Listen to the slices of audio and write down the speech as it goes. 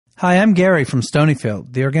Hi, I'm Gary from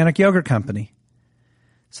Stonyfield, the organic yogurt company.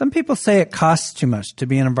 Some people say it costs too much to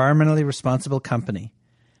be an environmentally responsible company,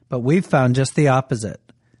 but we've found just the opposite.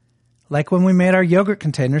 Like when we made our yogurt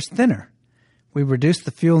containers thinner. We reduced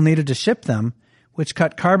the fuel needed to ship them, which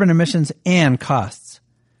cut carbon emissions and costs.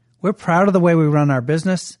 We're proud of the way we run our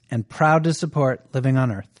business and proud to support Living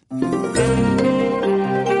on Earth.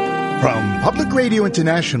 From Public Radio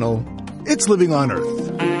International, it's Living on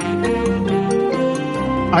Earth.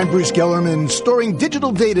 I'm Bruce Gellerman. Storing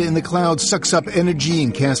digital data in the cloud sucks up energy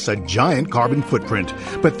and casts a giant carbon footprint.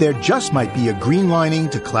 But there just might be a green lining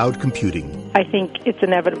to cloud computing. I think it's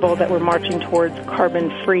inevitable that we're marching towards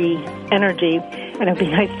carbon-free energy, and it would be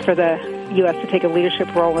nice for the U.S. to take a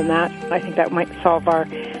leadership role in that. I think that might solve our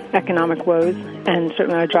economic woes and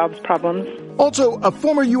certainly our jobs problems. Also, a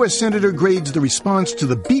former U.S. Senator grades the response to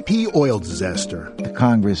the BP oil disaster. The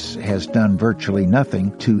Congress has done virtually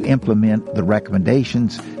nothing to implement the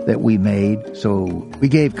recommendations that we made, so we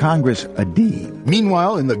gave Congress a D.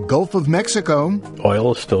 Meanwhile, in the Gulf of Mexico,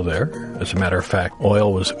 oil is still there. As a matter of fact,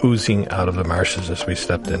 oil was oozing out of the marshes as we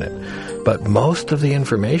stepped in it. But most of the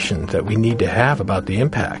information that we need to have about the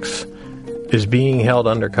impacts is being held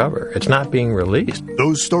undercover. It's not being released.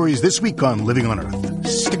 Those stories this week on Living on Earth.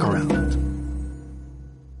 Stick around.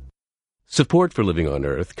 Support for Living on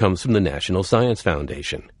Earth comes from the National Science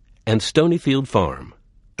Foundation and Stonyfield Farm.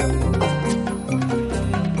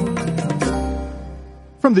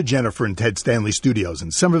 From the Jennifer and Ted Stanley Studios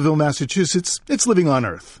in Somerville, Massachusetts, it's Living on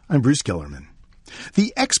Earth. I'm Bruce Gellerman.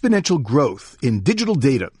 The exponential growth in digital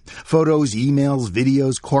data, photos, emails,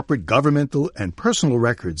 videos, corporate, governmental, and personal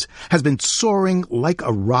records has been soaring like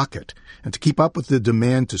a rocket. And to keep up with the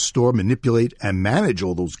demand to store, manipulate, and manage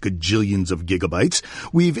all those gajillions of gigabytes,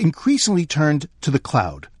 we've increasingly turned to the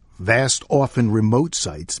cloud. Vast, often remote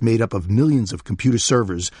sites made up of millions of computer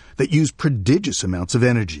servers that use prodigious amounts of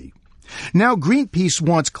energy. Now Greenpeace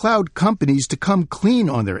wants cloud companies to come clean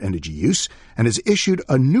on their energy use and has issued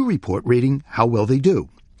a new report rating how well they do.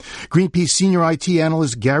 Greenpeace senior IT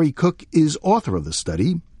analyst Gary Cook is author of the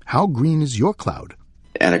study. How green is your cloud?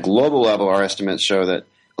 At a global level, our estimates show that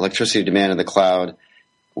electricity demand in the cloud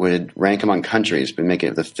would rank among countries, but make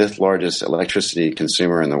it the fifth largest electricity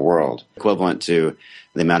consumer in the world, equivalent to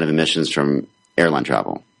the amount of emissions from airline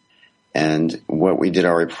travel. And what we did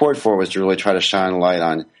our report for was to really try to shine a light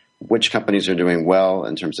on which companies are doing well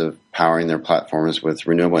in terms of powering their platforms with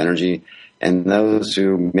renewable energy and those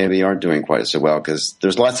who maybe aren't doing quite so well, because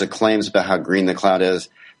there's lots of claims about how green the cloud is,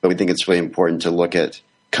 but we think it's really important to look at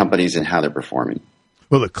companies and how they're performing.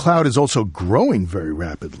 Well, the cloud is also growing very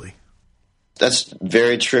rapidly. That's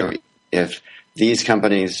very true. If these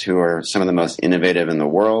companies, who are some of the most innovative in the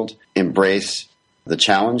world, embrace the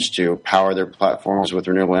challenge to power their platforms with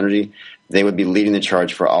renewable energy, they would be leading the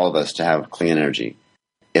charge for all of us to have clean energy.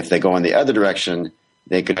 If they go in the other direction,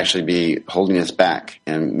 they could actually be holding us back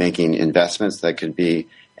and making investments that could be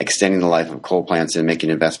extending the life of coal plants and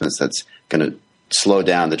making investments that's going to slow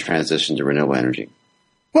down the transition to renewable energy.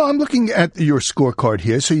 Well, I'm looking at your scorecard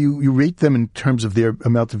here. So you rate them in terms of their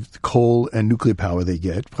amount of coal and nuclear power they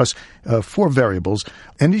get, plus 4 variables: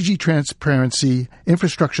 energy transparency,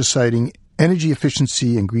 infrastructure siting, energy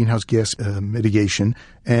efficiency and greenhouse gas mitigation,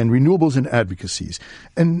 and renewables and advocacies.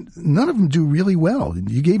 And none of them do really well.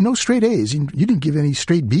 You gave no straight A's. You didn't give any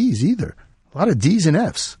straight B's either. A lot of D's and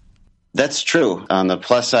F's. That's true. On the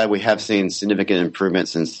plus side, we have seen significant improvement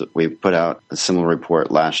since we put out a similar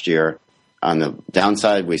report last year. On the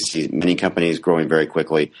downside, we see many companies growing very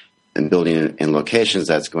quickly and building in locations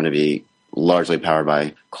that's going to be largely powered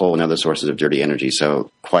by coal and other sources of dirty energy. So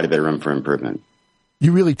quite a bit of room for improvement.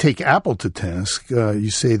 You really take Apple to task. You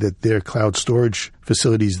say that their cloud storage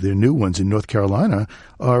facilities, their new ones in North Carolina,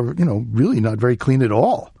 are, really not very clean at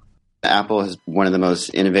all. Apple is one of the most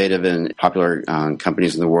innovative and popular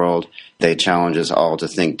companies in the world. They challenge us all to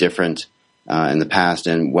think different in the past,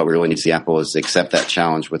 and what we really need to see Apple is accept that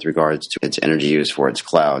challenge with regards to its energy use for its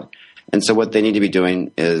cloud. And so what they need to be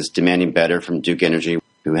doing is demanding better from Duke Energy,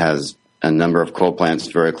 who has a number of coal plants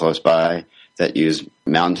very close by that use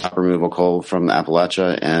mountaintop removal coal from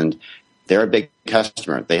Appalachia, and they're a big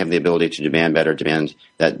customer. They have the ability to demand better, demand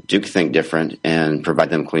that Duke think different, and provide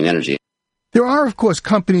them clean energy. There are, of course,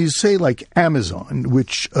 companies, say, like Amazon,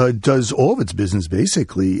 which does all of its business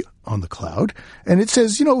basically on the cloud. And it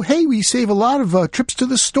says, hey, we save a lot of trips to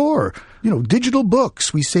the store, digital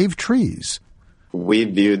books, we save trees. We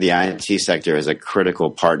view the IT sector as a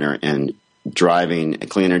critical partner in driving a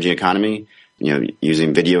clean energy economy,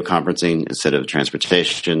 using video conferencing instead of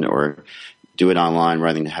transportation, or do it online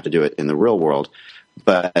rather than have to do it in the real world.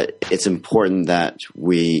 But it's important that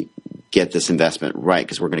we get this investment right,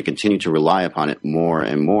 because we're going to continue to rely upon it more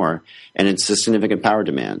and more, and it's a significant power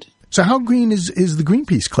demand. So how green is the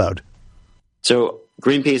Greenpeace cloud? So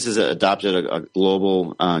Greenpeace has adopted a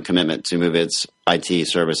global commitment to move its IT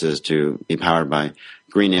services to be powered by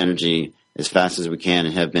green energy as fast as we can,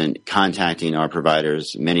 and have been contacting our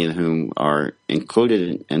providers, many of whom are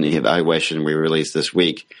included in the evaluation we released this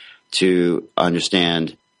week, to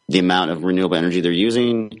understand the amount of renewable energy they're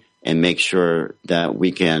using and make sure that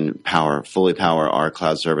we can fully power our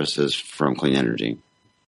cloud services from clean energy.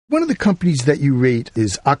 One of the companies that you rate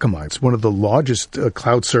is Akamai. It's one of the largest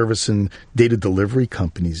cloud service and data delivery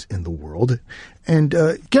companies in the world. And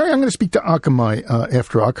Gary, I'm going to speak to Akamai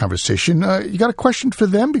after our conversation. You got a question for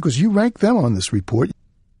them, because you rank them on this report?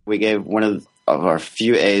 We gave one of our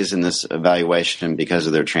few A's in this evaluation because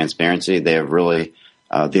of their transparency. They are really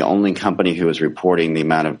the only company who is reporting the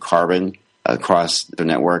amount of carbon across the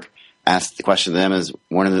network. Asked the question to them is,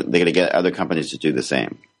 when are they going to get other companies to do the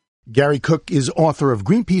same? Gary Cook is author of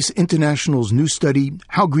Greenpeace International's new study,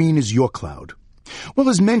 How Green is Your Cloud? Well,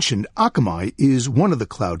 as mentioned, Akamai is one of the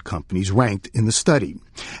cloud companies ranked in the study.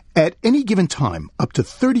 At any given time, up to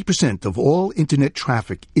 30% of all Internet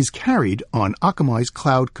traffic is carried on Akamai's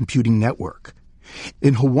cloud computing network.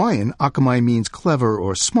 In Hawaiian, Akamai means clever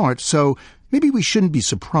or smart, so maybe we shouldn't be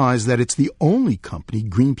surprised that it's the only company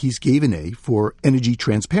Greenpeace gave an A for energy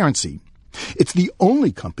transparency. It's the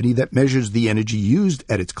only company that measures the energy used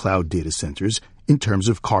at its cloud data centers in terms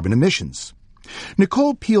of carbon emissions.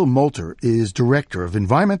 Nicole Peel-Moulter is Director of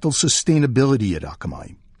Environmental Sustainability at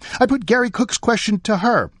Akamai. I put Gary Cook's question to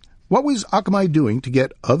her. What was Akamai doing to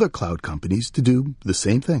get other cloud companies to do the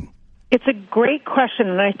same thing? It's a great question,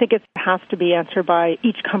 and I think it has to be answered by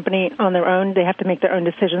each company on their own. They have to make their own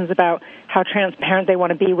decisions about how transparent they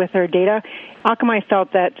want to be with their data. Akamai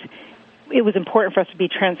felt that it was important for us to be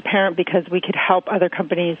transparent because we could help other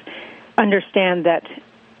companies understand that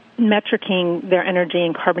metricing their energy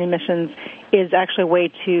and carbon emissions is actually a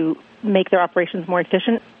way to make their operations more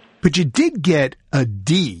efficient. But you did get a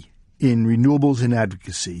D in renewables and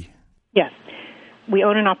advocacy. Yes. We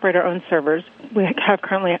own and operate our own servers. We have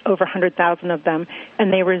currently over 100,000 of them,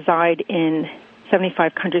 and they reside in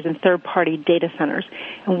 75 countries in third-party data centers.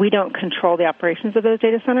 And we don't control the operations of those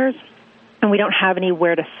data centers, and we don't have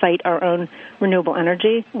anywhere to site our own renewable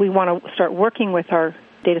energy. We want to start working with our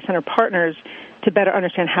data center partners to better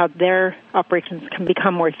understand how their operations can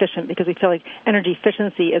become more efficient, because we feel like energy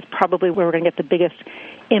efficiency is probably where we're going to get the biggest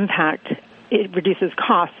impact. It reduces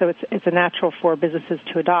costs, so it's a natural for businesses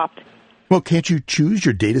to adopt. Well, can't you choose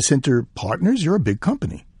your data center partners? You're a big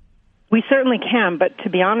company. We certainly can, but to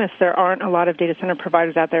be honest, there aren't a lot of data center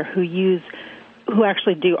providers out there who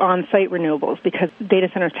actually do on-site renewables, because data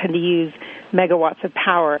centers tend to use megawatts of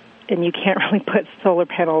power, and you can't really put solar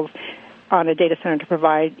panels on a data center to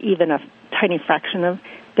provide even a tiny fraction of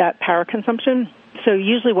that power consumption. So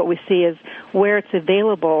usually what we see is where it's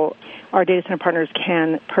available, our data center partners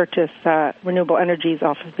can purchase renewable energies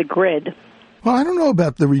off of the grid. Well, I don't know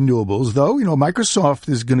about the renewables, though. You know, Microsoft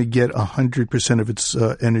is going to get 100% of its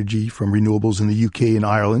energy from renewables in the UK and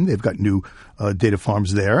Ireland. They've got new data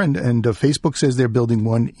farms there. And Facebook says they're building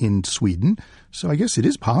one in Sweden. So I guess it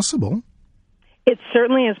is possible. It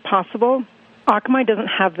certainly is possible. Akamai doesn't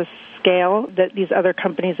have the scale that these other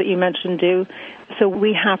companies that you mentioned do. So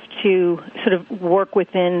we have to sort of work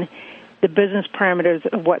within the business parameters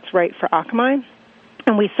of what's right for Akamai.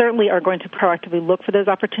 And we certainly are going to proactively look for those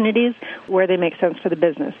opportunities where they make sense for the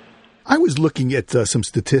business. I was looking at some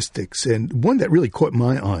statistics, and one that really caught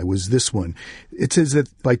my eye was this one. It says that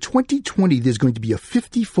by 2020, there's going to be a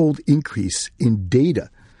 50-fold increase in data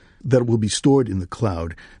that will be stored in the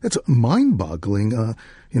cloud. That's mind-boggling.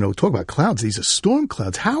 Talk about clouds. These are storm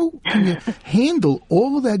clouds. How can you handle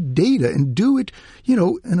all of that data and do it, in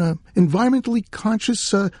an environmentally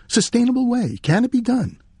conscious, sustainable way? Can it be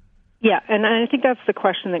done? Yeah, and I think that's the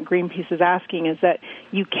question that Greenpeace is asking, is that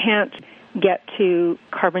you can't get to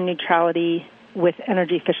carbon neutrality with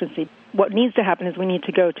energy efficiency. What needs to happen is we need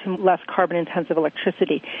to go to less carbon-intensive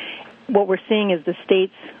electricity. What we're seeing is the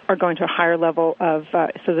states are going to a higher level of,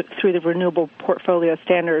 through the renewable portfolio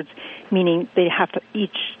standards, meaning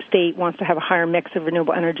each state wants to have a higher mix of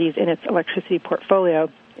renewable energies in its electricity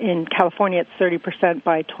portfolio. In California, it's 30%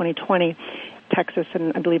 by 2020. Texas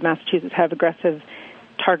and I believe Massachusetts have aggressive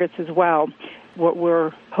targets as well. What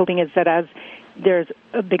we're hoping is that as there's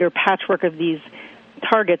a bigger patchwork of these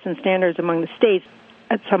targets and standards among the states,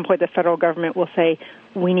 at some point the federal government will say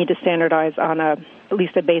we need to standardize on at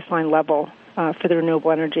least a baseline level for the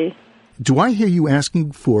renewable energy. Do I hear you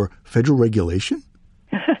asking for federal regulation?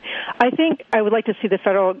 I think I would like to see the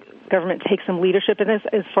federal government take some leadership in this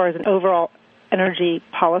as far as an overall energy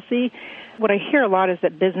policy. What I hear a lot is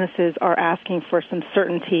that businesses are asking for some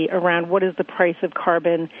certainty around what is the price of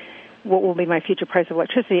carbon, what will be my future price of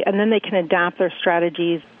electricity, and then they can adapt their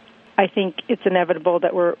strategies. I think it's inevitable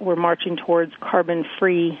that we're marching towards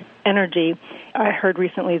carbon-free energy. I heard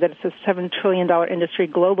recently that it's a $7 trillion industry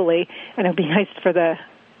globally, and it would be nice for the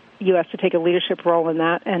U.S. to take a leadership role in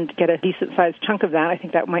that and get a decent-sized chunk of that. I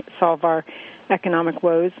think that might solve our economic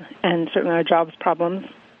woes and certainly our jobs problems.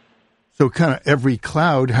 So kind of every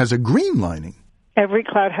cloud has a green lining. Every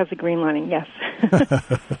cloud has a green lining, yes.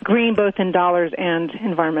 Green both in dollars and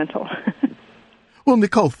environmental. Well,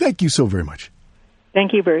 Nicole, thank you so very much.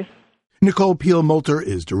 Thank you, Bruce. Nicole Peel-Moulter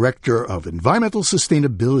is Director of Environmental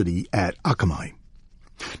Sustainability at Akamai.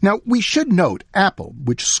 Now, we should note Apple,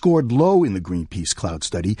 which scored low in the Greenpeace Cloud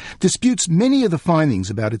study, disputes many of the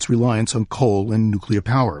findings about its reliance on coal and nuclear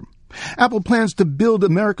power. Apple plans to build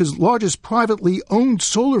America's largest privately owned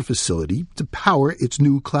solar facility to power its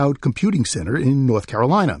new cloud computing center in North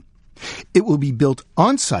Carolina. It will be built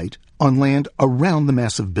on-site on land around the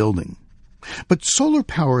massive building. But solar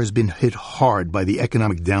power has been hit hard by the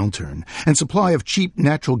economic downturn and supply of cheap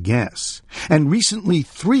natural gas. And recently,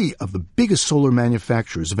 3 of the biggest solar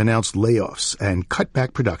manufacturers have announced layoffs and cut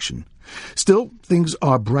back production. Still, things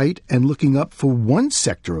are bright and looking up for one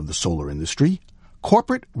sector of the solar industry,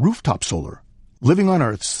 corporate rooftop solar. Living on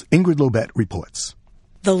Earth's Ingrid Lobet reports.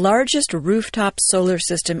 The largest rooftop solar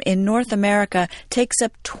system in North America takes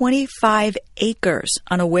up 25 acres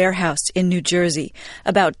on a warehouse in New Jersey,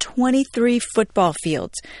 about 23 football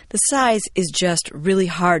fields. The size is just really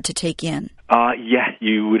hard to take in. Yeah,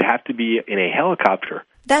 you would have to be in a helicopter.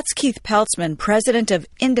 That's Keith Peltzman, president of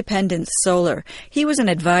Independence Solar. He was an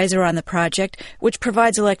advisor on the project, which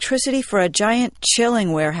provides electricity for a giant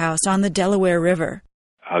chilling warehouse on the Delaware River.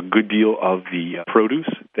 A good deal of the produce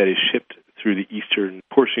that is shipped through the eastern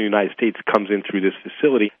portion of the United States comes in through this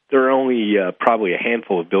facility. There are only probably a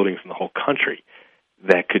handful of buildings in the whole country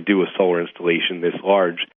that could do a solar installation this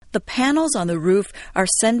large. The panels on the roof are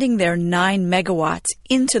sending their 9 megawatts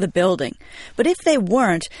into the building. But if they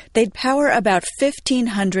weren't, they'd power about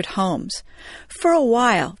 1,500 homes. For a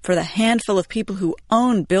while, for the handful of people who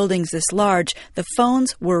own buildings this large, the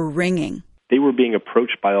phones were ringing. They were being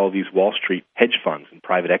approached by all these Wall Street hedge funds and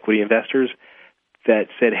private equity investors that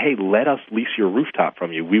said, hey, let us lease your rooftop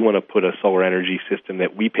from you. We want to put a solar energy system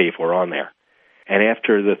that we pay for on there. And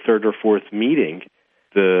after the 3rd or 4th meeting,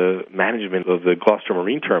 the management of the Gloucester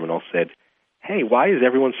Marine Terminal said, hey, why is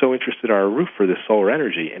everyone so interested in our roof for this solar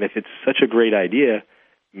energy? And if it's such a great idea,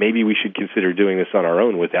 maybe we should consider doing this on our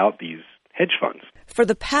own without these hedge funds. For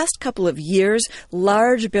the past couple of years,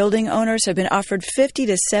 large building owners have been offered $50,000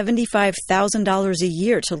 to $75,000 a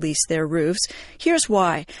year to lease their roofs. Here's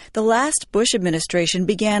why. The last Bush administration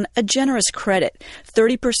began a generous credit.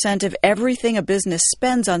 30% of everything a business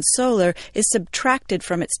spends on solar is subtracted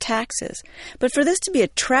from its taxes. But for this to be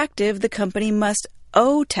attractive, the company must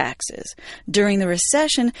owe taxes. During the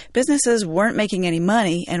recession, businesses weren't making any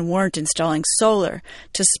money and weren't installing solar.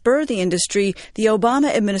 To spur the industry, the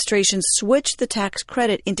Obama administration switched the tax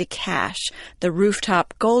credit into cash. The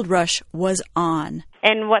rooftop gold rush was on.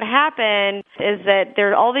 And what happened is that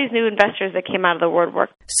there are all these new investors that came out of the woodwork.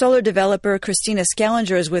 Solar developer Christina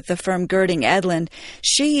Skellinger is with the firm Girding Edlund.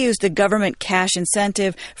 She used the government cash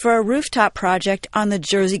incentive for a rooftop project on the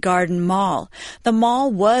Jersey Garden Mall. The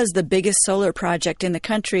mall was the biggest solar project in the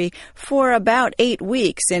country for about 8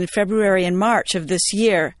 weeks in February and March of this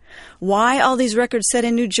year. Why all these records set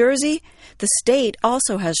in New Jersey? The state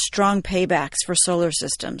also has strong paybacks for solar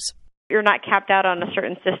systems. You're not capped out on a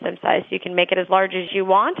certain system size. You can make it as large as you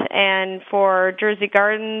want. And for Jersey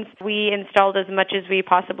Gardens, we installed as much as we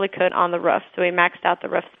possibly could on the roof. So we maxed out the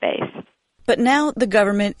roof space. But now the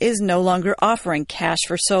government is no longer offering cash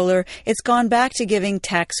for solar. It's gone back to giving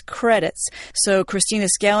tax credits. So Christina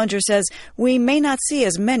Skellinger says we may not see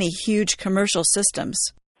as many huge commercial systems.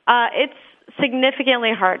 It's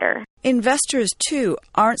significantly harder. Investors, too,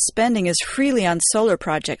 aren't spending as freely on solar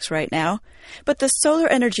projects right now. But the solar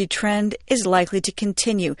energy trend is likely to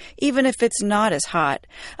continue, even if it's not as hot.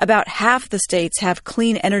 About half the states have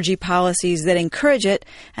clean energy policies that encourage it,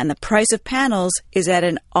 and the price of panels is at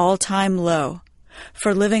an all-time low.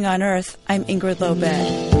 For Living on Earth, I'm Ingrid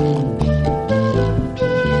Lobet.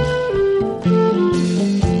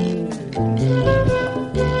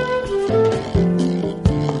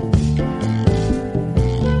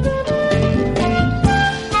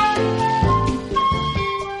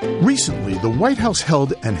 Recently, the White House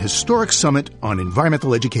held an historic summit on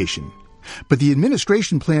environmental education. But the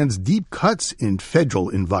administration plans deep cuts in federal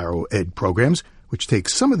EnviroEd programs, which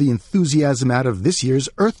takes some of the enthusiasm out of this year's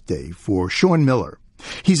Earth Day for Sean Miller.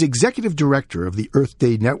 He's executive director of the Earth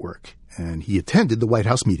Day Network, and he attended the White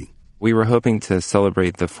House meeting. We were hoping to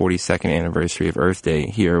celebrate the 42nd anniversary of Earth Day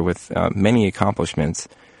here with many accomplishments,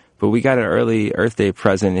 but we got an early Earth Day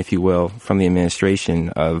present, if you will, from the administration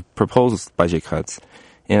of proposed budget cuts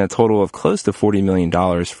and a total of close to $40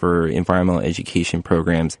 million for environmental education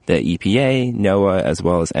programs at EPA, NOAA, as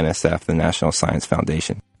well as NSF, the National Science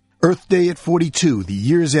Foundation. Earth Day at 42. The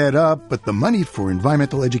years add up, but the money for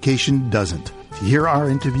environmental education doesn't. To hear our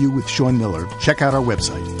interview with Sean Miller, check out our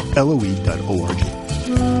website, loe.org.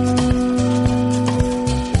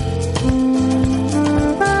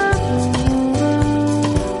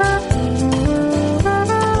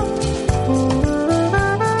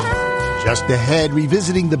 Just ahead,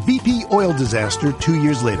 revisiting the BP oil disaster 2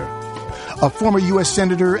 years later. A former U.S.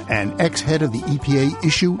 Senator and ex-head of the EPA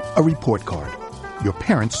issue a report card. Your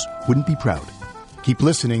parents wouldn't be proud. Keep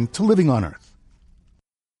listening to Living on Earth.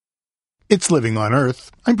 It's Living on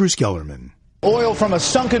Earth. I'm Bruce Gellerman. Oil from a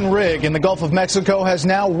sunken rig in the Gulf of Mexico has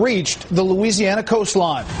now reached the Louisiana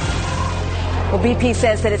coastline. Well, BP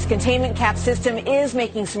says that its containment cap system is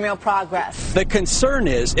making some real progress. The concern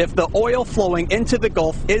is if the oil flowing into the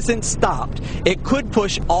Gulf isn't stopped, it could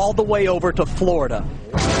push all the way over to Florida.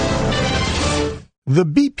 The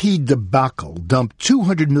BP debacle dumped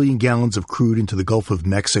 200 million gallons of crude into the Gulf of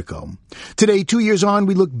Mexico. Today, 2 years on,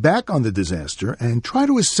 we look back on the disaster and try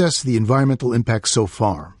to assess the environmental impact so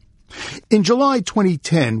far. In July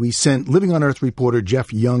 2010, we sent Living on Earth reporter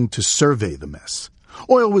Jeff Young to survey the mess.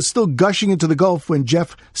 Oil was still gushing into the Gulf when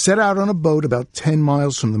Jeff set out on a boat about 10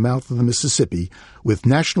 miles from the mouth of the Mississippi with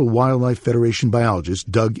National Wildlife Federation biologist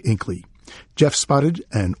Doug Inkley. Jeff spotted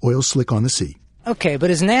an oil slick on the sea. Okay, but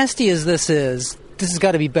as nasty as this has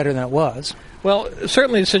got to be better than it was. Well,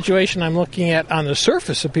 certainly the situation I'm looking at on the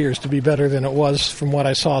surface appears to be better than it was from what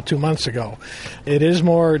I saw 2 months ago. It is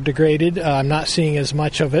more degraded. I'm not seeing as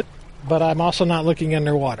much of it, but I'm also not looking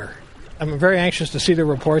underwater. I'm very anxious to see the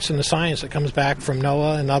reports and the science that comes back from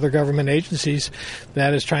NOAA and other government agencies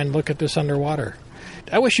that is trying to look at this underwater.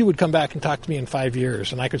 I wish you would come back and talk to me in 5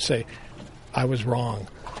 years and I could say, I was wrong.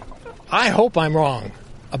 I hope I'm wrong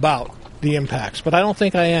about the impacts, but I don't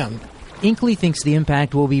think I am. Inkley thinks the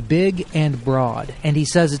impact will be big and broad, and he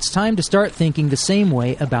says it's time to start thinking the same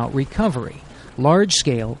way about recovery, large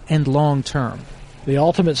scale and long term. The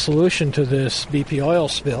ultimate solution to this BP oil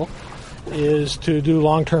spill is to do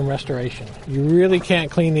long-term restoration. You really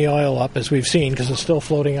can't clean the oil up, as we've seen, because it's still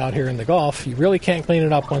floating out here in the Gulf. You really can't clean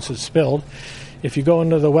it up once it's spilled. If you go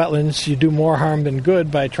into the wetlands, you do more harm than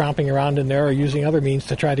good by tromping around in there or using other means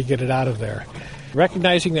to try to get it out of there.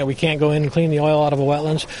 Recognizing that we can't go in and clean the oil out of the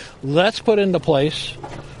wetlands, let's put into place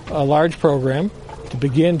a large program to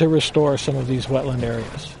begin to restore some of these wetland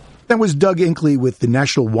areas. That was Doug Inkley with the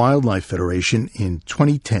National Wildlife Federation in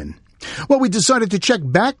 2010. Well, we decided to check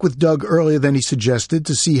back with Doug earlier than he suggested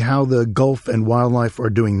to see how the Gulf and wildlife are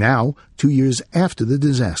doing now, 2 years after the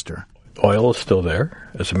disaster. Oil is still there.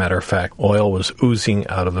 As a matter of fact, oil was oozing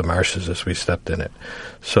out of the marshes as we stepped in it.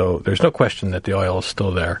 So there's no question that the oil is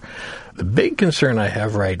still there. The big concern I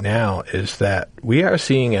have right now is that we are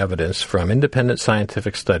seeing evidence from independent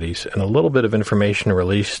scientific studies and a little bit of information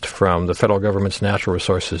released from the federal government's Natural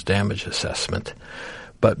Resources Damage Assessment.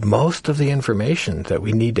 But most of the information that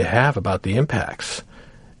we need to have about the impacts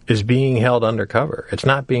is being held undercover. It's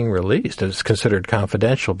not being released. It's considered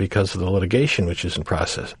confidential because of the litigation which is in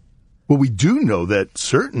process. Well, we do know that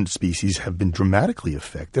certain species have been dramatically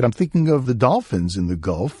affected. I'm thinking of the dolphins in the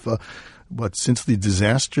Gulf. Since the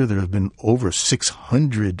disaster, there have been over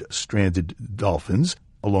 600 stranded dolphins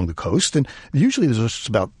along the coast, and usually there's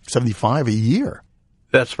about 75 a year.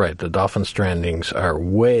 That's right. The dolphin strandings are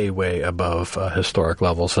way, way above historic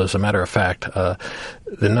levels. As a matter of fact, the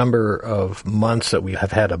number of months that we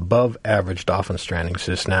have had above average dolphin strandings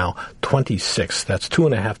is now 26. That's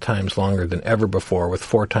 2.5 times longer than ever before, with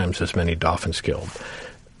 4 times as many dolphins killed.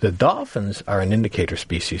 The dolphins are an indicator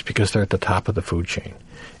species because they're at the top of the food chain.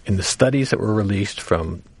 In the studies that were released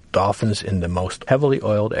from dolphins in the most heavily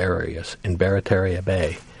oiled areas in Barataria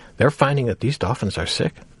Bay, they're finding that these dolphins are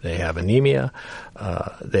sick. They have anemia.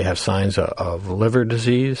 They have signs of liver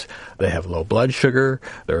disease. They have low blood sugar.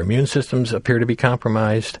 Their immune systems appear to be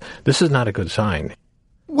compromised. This is not a good sign.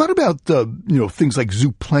 What about things like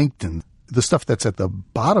zooplankton? The stuff that's at the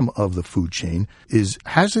bottom of the food chain is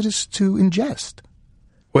hazardous to ingest.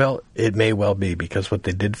 Well, it may well be, because what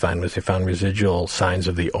they did find was they found residual signs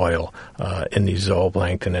of the oil in the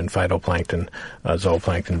zooplankton and phytoplankton,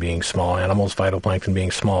 zooplankton being small animals, phytoplankton being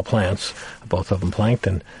small plants, both of them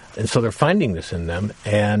plankton. And so they're finding this in them,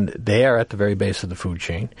 and they are at the very base of the food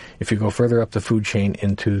chain. If you go further up the food chain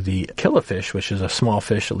into the killifish, which is a small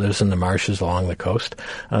fish that lives in the marshes along the coast,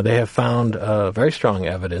 they have found very strong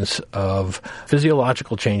evidence of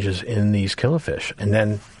physiological changes in these killifish. And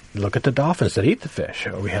then look at the dolphins that eat the fish.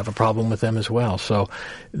 We have a problem with them as well. So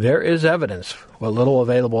there is evidence, well, little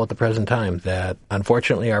available at the present time, that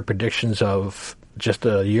unfortunately our predictions of just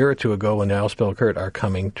a year or two ago when the oil spill occurred are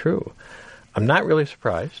coming true. I'm not really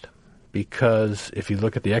surprised, because if you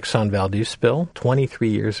look at the Exxon Valdez spill 23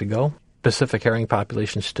 years ago, Pacific herring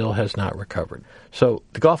population still has not recovered. So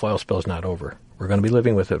the Gulf oil spill is not over. We're going to be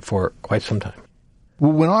living with it for quite some time.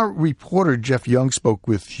 Well, when our reporter Jeff Young spoke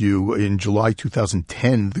with you in July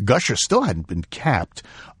 2010, the gusher still hadn't been capped,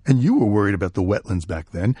 and you were worried about the wetlands back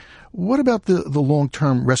then. What about the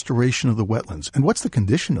long-term restoration of the wetlands, and what's the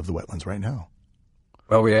condition of the wetlands right now?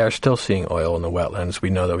 Well, we are still seeing oil in the wetlands. We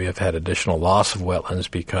know that we have had additional loss of wetlands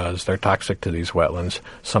because they're toxic to these wetlands.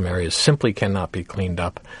 Some areas simply cannot be cleaned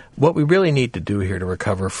up. What we really need to do here to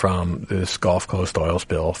recover from this Gulf Coast oil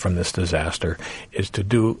spill, from this disaster, is to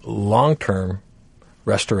do long-term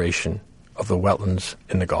restoration of the wetlands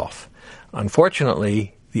in the Gulf.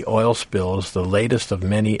 Unfortunately, the oil spill is the latest of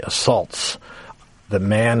many assaults that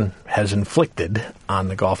man has inflicted on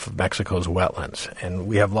the Gulf of Mexico's wetlands, and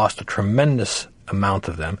we have lost a tremendous amount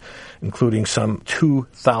of them, including some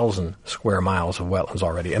 2,000 square miles of wetlands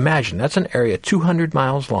already. Imagine, that's an area 200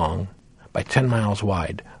 miles long by 10 miles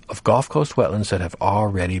wide of Gulf Coast wetlands that have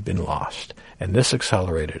already been lost, and this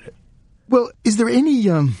accelerated it. Well, is there any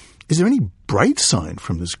bright sign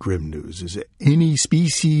from this grim news? Is there any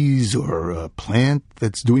species or plant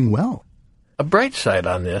that's doing well? A bright side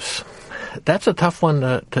on this, that's a tough one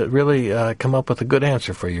to really come up with a good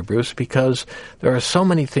answer for you, Bruce, because there are so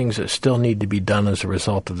many things that still need to be done as a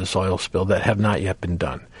result of this oil spill that have not yet been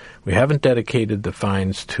done. We haven't dedicated the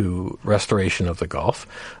fines to restoration of the Gulf.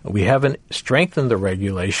 We haven't strengthened the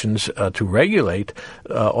regulations to regulate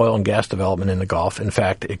oil and gas development in the Gulf. In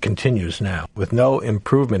fact, it continues now with no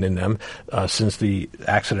improvement in them since the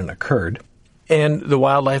accident occurred. And the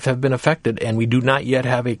wildlife have been affected, and we do not yet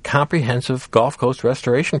have a comprehensive Gulf Coast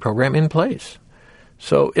restoration program in place.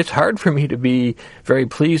 So it's hard for me to be very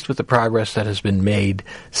pleased with the progress that has been made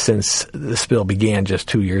since the spill began just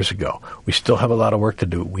 2 years ago. We still have a lot of work to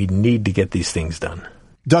do. We need to get these things done.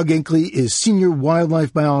 Doug Enkley is senior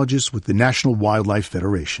wildlife biologist with the National Wildlife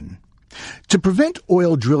Federation. To prevent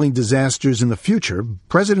oil drilling disasters in the future,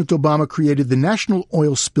 President Obama created the National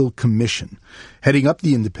Oil Spill Commission. Heading up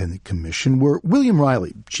the independent commission were William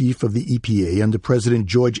Riley, chief of the EPA under President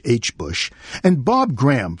George H. Bush, and Bob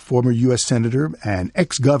Graham, former U.S. Senator and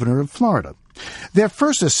ex-governor of Florida. Their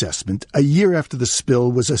first assessment, a year after the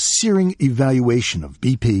spill, was a searing evaluation of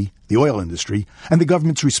BP, the oil industry, and the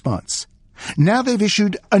government's response. Now they've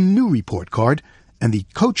issued a new report card, and the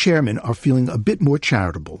co-chairmen are feeling a bit more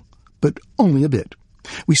charitable. But only a bit.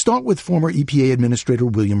 We start with former EPA Administrator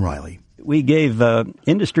William Riley. We gave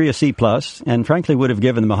industry a C+, and frankly would have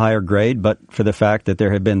given them a higher grade, but for the fact that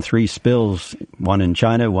there have been 3 spills, one in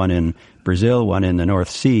China, one in Brazil, one in the North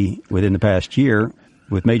Sea within the past year,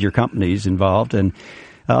 with major companies involved. And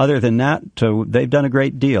other than that, they've done a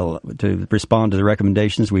great deal to respond to the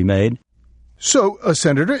recommendations we made. So,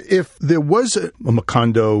 Senator, if there was a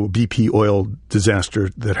Macondo BP oil disaster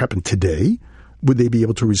that happened today, would they be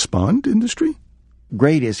able to respond, industry?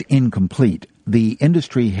 Grade is incomplete. The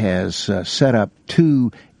industry has set up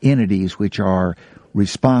 2 entities which are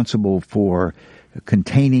responsible for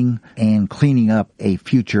containing and cleaning up a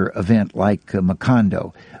future event like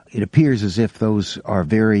Macondo. It appears as if those are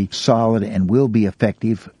very solid and will be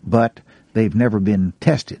effective, but they've never been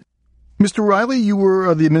tested. Mr. Riley, you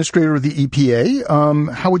were the administrator of the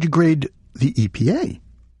EPA. How would you grade the EPA?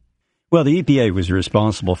 Well, the EPA was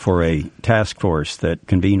responsible for a task force that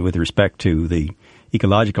convened with respect to the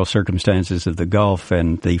ecological circumstances of the Gulf,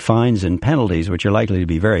 and the fines and penalties, which are likely to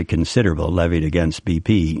be very considerable, levied against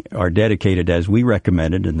BP, are dedicated, as we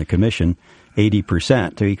recommended in the Commission,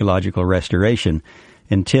 80% to ecological restoration.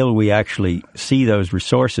 Until we actually see those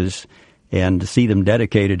resources and see them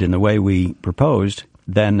dedicated in the way we proposed,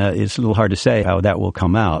 then it's a little hard to say how that will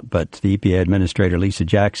come out. But the EPA Administrator, Lisa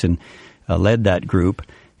Jackson, led that group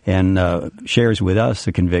and shares with us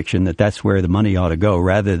the conviction that that's where the money ought to go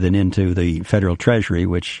rather than into the federal treasury,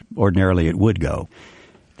 which ordinarily it would go.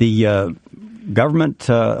 The government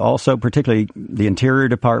also, particularly the Interior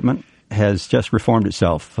Department, has just reformed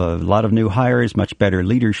itself. A lot of new hires, much better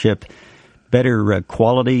leadership, better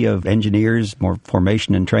quality of engineers, more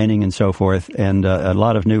formation and training and so forth, and a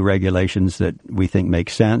lot of new regulations that we think make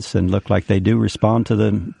sense and look like they do respond to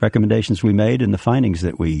the recommendations we made and the findings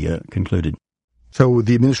that we concluded. So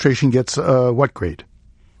the administration gets what grade?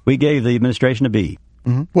 We gave the administration a B.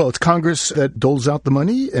 Mm-hmm. Well, it's Congress that doles out the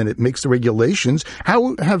money and it makes the regulations.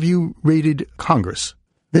 How have you rated Congress?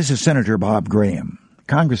 This is Senator Bob Graham.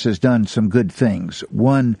 Congress has done some good things.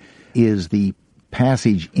 One is the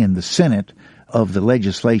passage in the Senate of the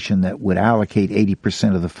legislation that would allocate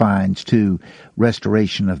 80% of the fines to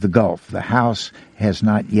restoration of the Gulf. The House has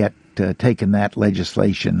not yet taken that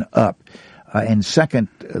legislation up. And second,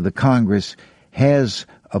 the Congress has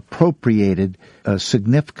appropriated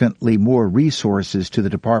significantly more resources to the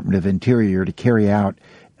Department of Interior to carry out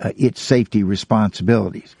its safety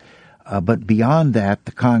responsibilities. But beyond that,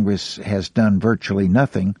 the Congress has done virtually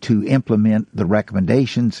nothing to implement the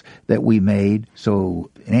recommendations that we made. So,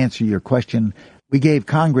 in answer to your question, we gave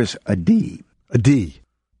Congress a D. A D.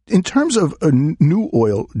 In terms of new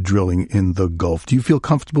oil drilling in the Gulf, do you feel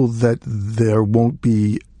comfortable that there won't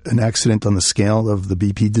be an accident on the scale of the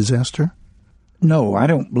BP disaster? No, I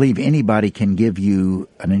don't believe anybody can give you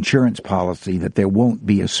an insurance policy that there won't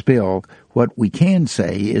be a spill. What we can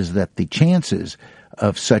say is that the chances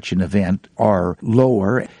of such an event are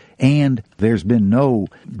lower, and there's been no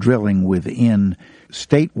drilling within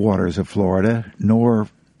state waters of Florida, nor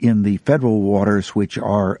in the federal waters which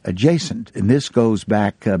are adjacent. And this goes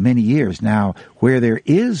back many years. Now, where there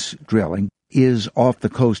is drilling is off the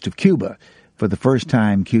coast of Cuba. For the first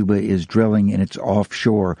time, Cuba is drilling in its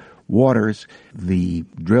offshore waters. The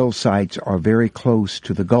drill sites are very close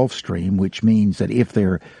to the Gulf Stream, which means that if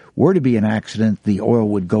there were to be an accident, the oil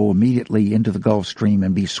would go immediately into the Gulf Stream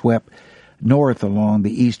and be swept north along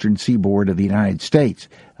the eastern seaboard of the United States.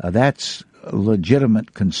 That's a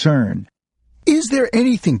legitimate concern. Is there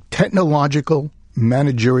anything technological,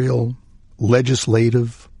 managerial,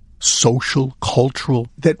 legislative, social, cultural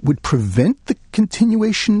that would prevent the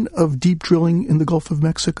continuation of deep drilling in the Gulf of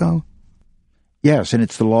Mexico? Yes, and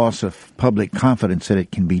it's the loss of public confidence that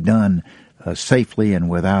it can be done safely and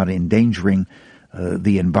without endangering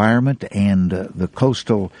the environment and the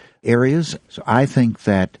coastal areas. So I think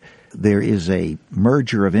that there is a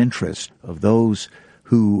merger of interest of those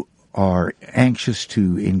who are anxious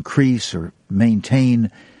to increase or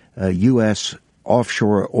maintain U.S.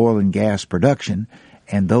 offshore oil and gas production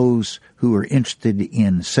and those who are interested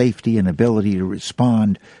in safety and ability to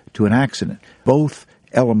respond to an accident. Both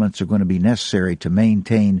elements are going to be necessary to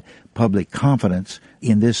maintain public confidence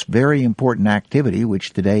in this very important activity,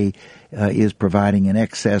 which today is providing in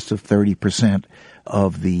excess of 30%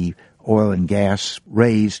 of the oil and gas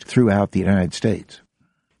raised throughout the United States.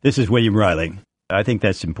 This is William Riley. I think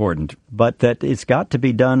that's important, but that it's got to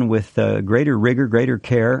be done with greater rigor, greater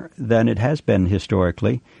care than it has been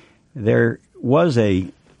historically. There was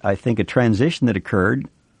I think, a transition that occurred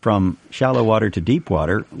from shallow water to deep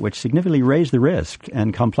water, which significantly raised the risk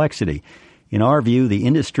and complexity. In our view, the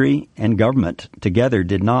industry and government together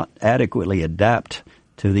did not adequately adapt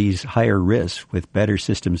to these higher risks with better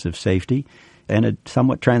systems of safety and a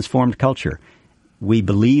somewhat transformed culture. We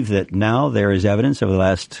believe that now there is evidence over the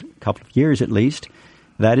last couple of years at least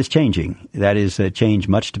that is changing. That is a change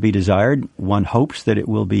much to be desired. One hopes that it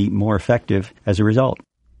will be more effective as a result.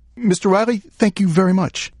 Mr. Riley, thank you very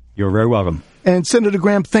much. You're very welcome. And Senator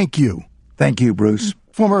Graham, thank you. Thank you, Bruce.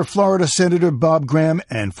 Former Florida Senator Bob Graham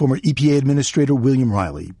and former EPA Administrator William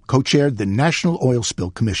Riley co-chaired the National Oil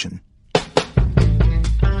Spill Commission.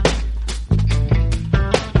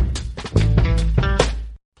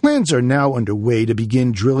 Plans are now underway to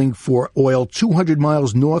begin drilling for oil 200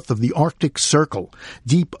 miles north of the Arctic Circle.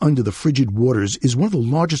 Deep under the frigid waters is one of the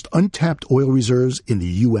largest untapped oil reserves in the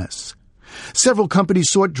U.S. Several companies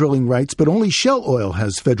sought drilling rights, but only Shell Oil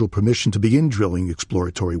has federal permission to begin drilling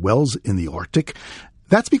exploratory wells in the Arctic.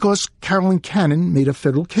 That's because Carolyn Cannon made a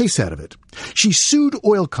federal case out of it. She sued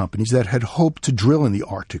oil companies that had hoped to drill in the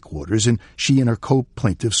Arctic waters, and she and her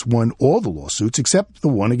co-plaintiffs won all the lawsuits except the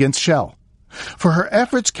one against Shell. For her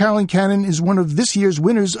efforts, Carolyn Cannon is one of this year's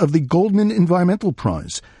winners of the Goldman Environmental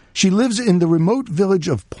Prize. She lives in the remote village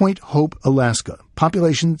of Point Hope, Alaska,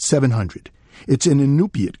 population 700. It's an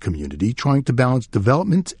Inupiat community trying to balance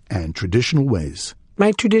development and traditional ways.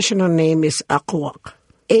 My traditional name is Aquawak.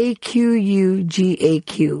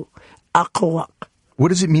 A-Q-U-G-A-Q. Aquawak. What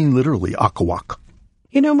does it mean literally, Aquawak?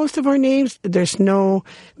 You know, most of our names, there's no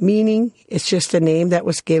meaning. It's just a name that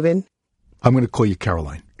was given. I'm going to call you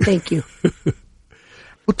Caroline. Thank you.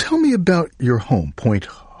 Well, tell me about your home, Point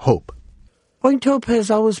Hope. Point Hope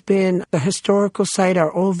has always been a historical site,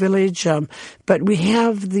 our old village, but we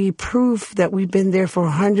have the proof that we've been there for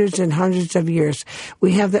hundreds and hundreds of years.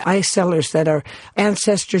 We have the ice cellars that our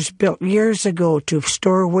ancestors built years ago to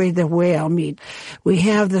store away the whale meat. We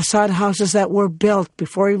have the sod houses that were built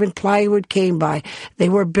before even plywood came by. They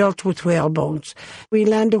were built with whale bones. We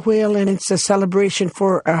land a whale, and it's a celebration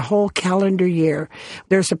for a whole calendar year.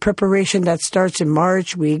 There's a preparation that starts in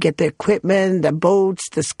March. We get the equipment, the boats,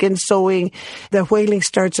 the skin sewing. The whaling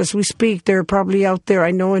starts as we speak. They're probably out there.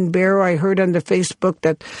 I know in Barrow, I heard on the Facebook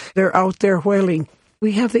that they're out there whaling.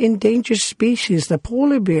 We have the endangered species, the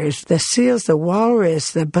polar bears, the seals, the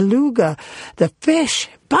walrus, the beluga, the fish.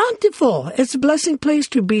 Bountiful. It's a blessing place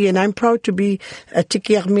to be, and I'm proud to be a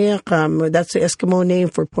Tikirmir. That's the Eskimo name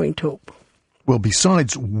for Point Hope. Well,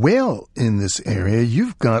 besides whale in this area,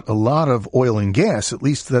 you've got a lot of oil and gas. At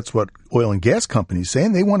least that's what oil and gas companies say,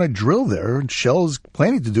 and they want to drill there. And Shell is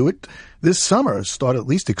planning to do it this summer, start at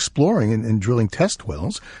least exploring and drilling test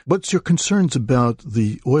wells. What's your concerns about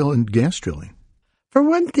the oil and gas drilling? For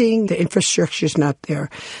one thing, the infrastructure's not there.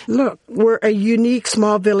 Look, we're a unique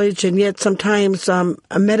small village, and yet sometimes a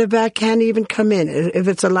medevac can't even come in. If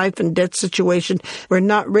it's a life and death situation, we're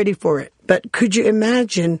not ready for it. But could you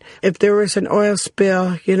imagine if there was an oil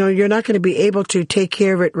spill, you're not going to be able to take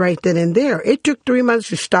care of it right then and there. It took 3 months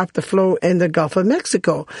to stop the flow in the Gulf of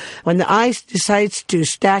Mexico. When the ice decides to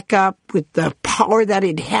stack up with the power that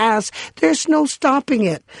it has, there's no stopping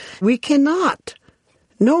it. We cannot.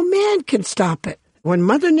 No man can stop it. When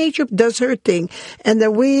Mother Nature does her thing and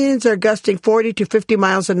the winds are gusting 40 to 50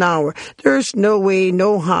 miles an hour, there's no way,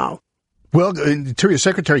 no how. Well, Interior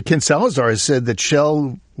Secretary Ken Salazar has said that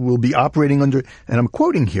Shell will be operating under, and I'm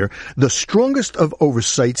quoting here, the strongest of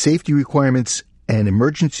oversight, safety requirements, and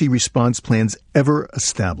emergency response plans ever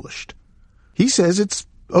established. He says it's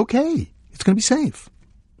okay. It's going to be safe.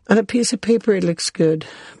 On a piece of paper, it looks good,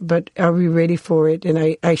 but are we ready for it?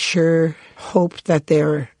 And I sure hope that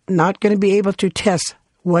they're not going to be able to test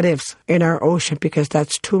what-ifs in our ocean, because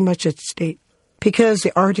that's too much at stake. Because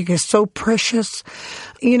the Arctic is so precious,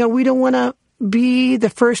 we don't want to be the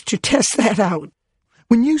first to test that out.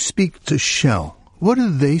 When you speak to Shell, what do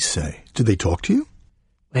they say? Do they talk to you?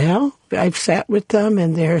 Well, I've sat with them,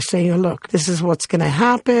 and they're saying, look, this is what's going to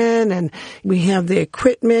happen, and we have the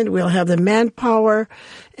equipment, we'll have the manpower,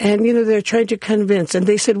 and, they're trying to convince. And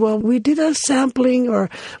they said, well, we did a sampling, or,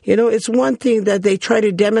 it's one thing that they try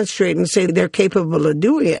to demonstrate and say they're capable of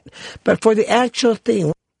doing it. But for the actual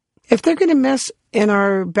thing, if they're going to mess in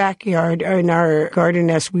our backyard or in our garden,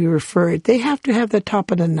 as we refer it, they have to have the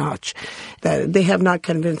top of the notch. That they have not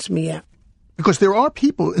convinced me yet. Because there are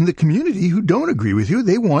people in the community who don't agree with you.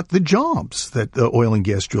 They want the jobs that the oil and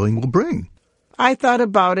gas drilling will bring. I thought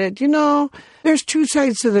about it. There's two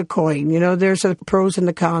sides to the coin. There's the pros and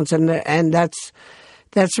the cons, and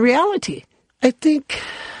that's reality. I think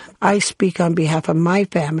I speak on behalf of my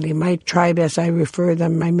family, my tribe, as I refer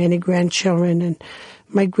them, my many grandchildren and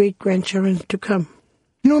my great-grandchildren to come.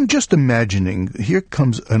 I'm just imagining, here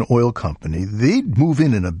comes an oil company. They'd move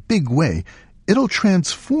in a big way. It'll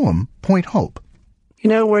transform Point Hope.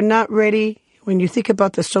 We're not ready. When you think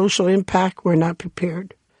about the social impact, we're not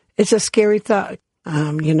prepared. It's a scary thought.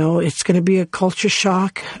 It's going to be a culture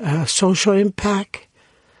shock, a social impact.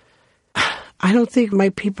 I don't think my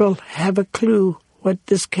people have a clue what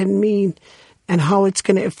this can mean and how it's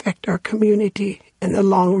going to affect our community in the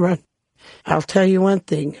long run. I'll tell you one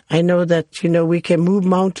thing. I know that, we can move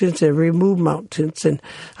mountains and remove mountains. And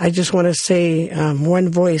I just want to say one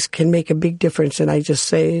voice can make a big difference. And I just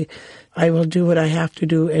say I will do what I have to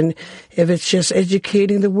do. And if it's just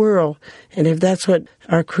educating the world, and if that's what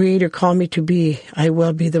our Creator called me to be, I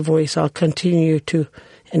will be the voice. I'll continue to.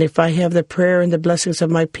 And if I have the prayer and the blessings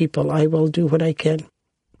of my people, I will do what I can.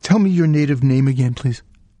 Tell me your native name again, please.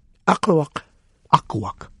 Akawak.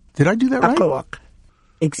 Akawak. Did I do that right? Akawak.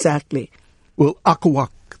 Exactly. Well,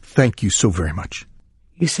 Akawak, thank you so very much.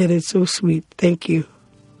 You said it so sweet. Thank you.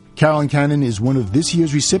 Carolyn Cannon is one of this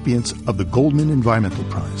year's recipients of the Goldman Environmental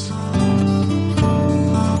Prize.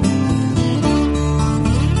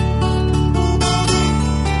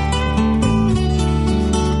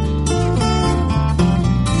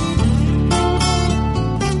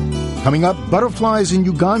 Coming up, butterflies in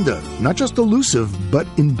Uganda, not just elusive, but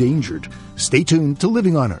endangered. Stay tuned to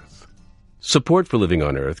Living on Earth. Support for Living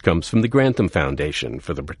on Earth comes from the Grantham Foundation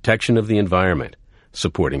for the Protection of the Environment,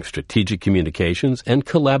 supporting strategic communications and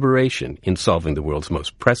collaboration in solving the world's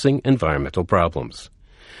most pressing environmental problems.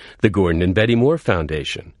 The Gordon and Betty Moore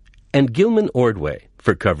Foundation, and Gilman Ordway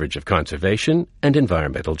for coverage of conservation and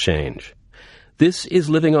environmental change. This is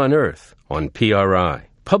Living on Earth on PRI,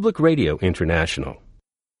 Public Radio International.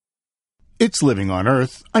 It's Living on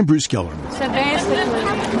Earth. I'm Bruce Gellerman. So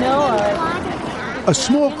basically, Noah. A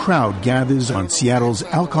small crowd gathers on Seattle's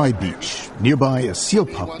Alki Beach. Nearby, a seal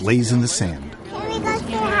pup lays in the sand. Can we go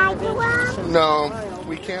say hi to him? No,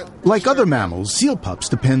 we can't. Like other mammals, seal pups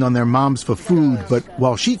depend on their moms for food, but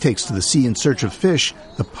while she takes to the sea in search of fish,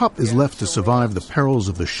 the pup is left to survive the perils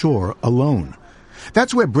of the shore alone.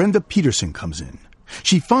 That's where Brenda Peterson comes in.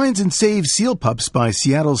 She finds and saves seal pups by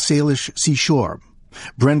Seattle's Salish seashore.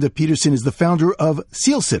 Brenda Peterson is the founder of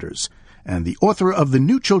Seal Sitters and the author of the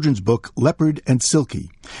new children's book, Leopard and Silky.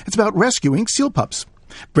 It's about rescuing seal pups.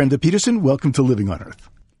 Brenda Peterson, welcome to Living on Earth.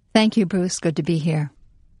 Thank you, Bruce. Good to be here.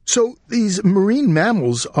 So these marine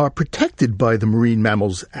mammals are protected by the Marine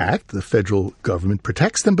Mammals Act. The federal government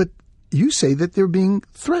protects them, but you say that they're being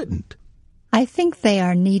threatened. I think they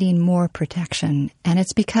are needing more protection, and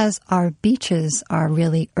it's because our beaches are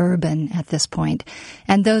really urban at this point.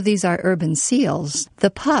 And though these are urban seals, the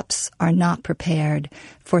pups are not prepared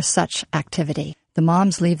for such activity. The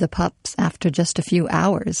moms leave the pups after just a few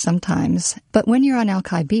hours sometimes. But when you're on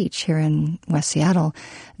Alki Beach here in West Seattle,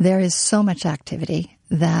 there is so much activity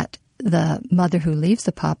that the mother who leaves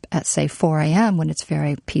the pup at, say, 4 a.m. when it's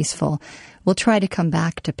very peaceful will try to come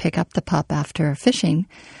back to pick up the pup after fishing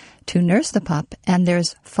to nurse the pup, and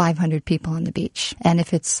there's 500 people on the beach. And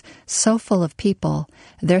if it's so full of people,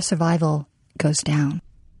 their survival goes down.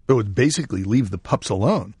 So it would basically leave the pups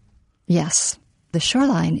alone. Yes. The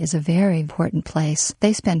shoreline is a very important place.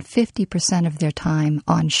 They spend 50% of their time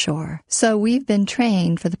on shore. So we've been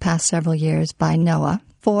trained for the past several years by NOAA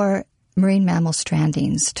for marine mammal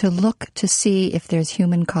strandings to look to see if there's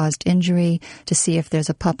human-caused injury, to see if there's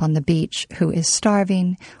a pup on the beach who is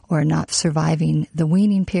starving or not surviving the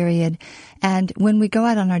weaning period. And when we go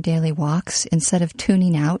out on our daily walks, instead of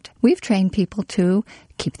tuning out, we've trained people to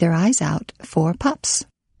keep their eyes out for pups.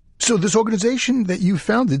 So this organization that you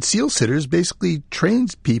founded, Seal Sitters, basically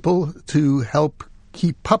trains people to help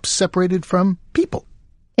keep pups separated from people.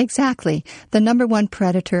 Exactly. The number one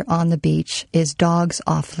predator on the beach is dogs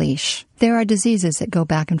off leash. There are diseases that go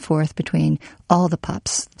back and forth between all the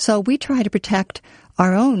pups. So we try to protect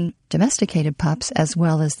our own domesticated pups as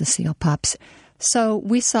well as the seal pups. So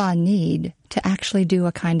we saw a need to actually do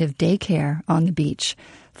a kind of daycare on the beach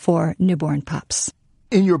for newborn pups.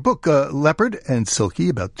 In your book, Leopard and Silky,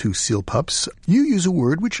 about two seal pups, you use a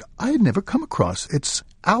word which I had never come across. It's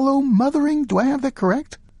allomothering. Do I have that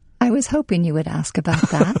correct? I was hoping you would ask about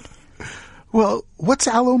that. Well, what's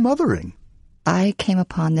allomothering? I came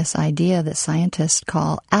upon this idea that scientists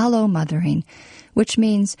call allomothering, which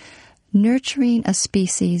means nurturing a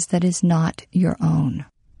species that is not your own.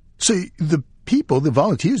 So the people, the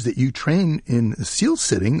volunteers that you train in seal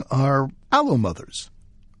sitting are allomothers.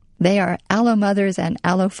 They are allomothers and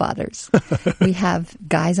allofathers. We have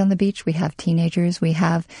guys on the beach, we have teenagers, we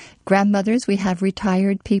have grandmothers, we have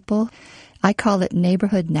retired people. I call it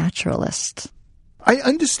neighborhood naturalists. I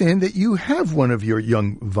understand that you have one of your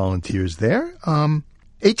young volunteers there.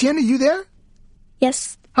 Etienne, are you there?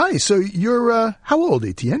 Yes. Hi, so you're, how old,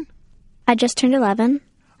 Etienne? I just turned 11.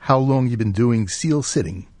 How long you been doing seal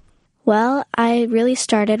sitting? Well, I really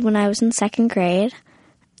started when I was in second grade.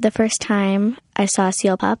 The first time I saw a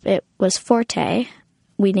seal pup, it was Forte.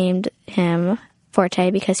 We named him Forte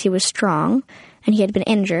because he was strong and he had been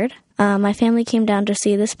injured. My family came down to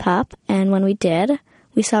see this pup, and when we did,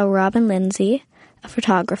 we saw Robin Lindsay, a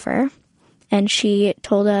photographer, and she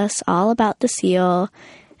told us all about the seal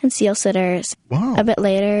and seal sitters. Wow. A bit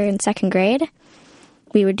later in second grade,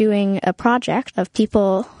 we were doing a project of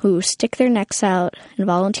people who stick their necks out and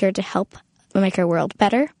volunteer to help make our world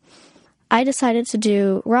better. I decided to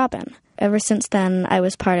do Robin. Ever since then, I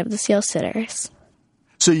was part of the Seal Sitters.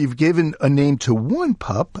 So you've given a name to one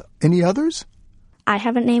pup. Any others? I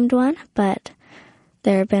haven't named one, but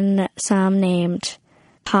there have been some named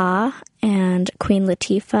Pa and Queen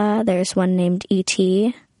Latifah. There's one named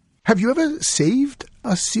E.T. Have you ever saved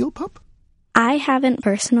a seal pup? I haven't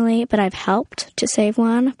personally, but I've helped to save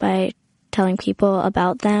one by telling people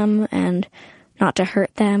about them and not to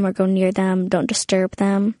hurt them or go near them, don't disturb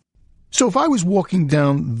them. So if I was walking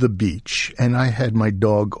down the beach and I had my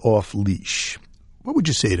dog off leash, what would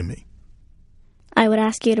you say to me? I would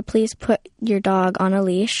ask you to please put your dog on a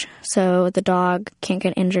leash so the dog can't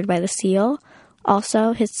get injured by the seal.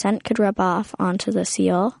 Also, his scent could rub off onto the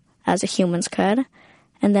seal, as a human's could,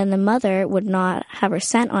 and then the mother would not have her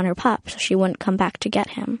scent on her pup, so she wouldn't come back to get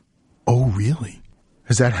him. Oh, really?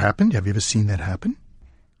 Has that happened? Have you ever seen that happen?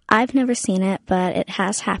 I've never seen it, but it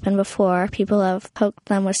has happened before. People have poked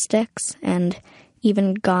them with sticks and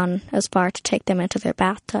even gone as far to take them into their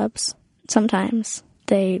bathtubs. Sometimes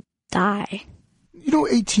they die. You know,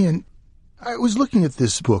 Etienne, I was looking at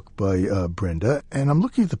this book by Brenda, and I'm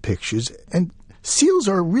looking at the pictures, and seals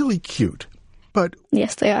are really cute. But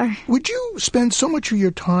yes, they are. Would you spend so much of your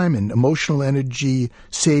time and emotional energy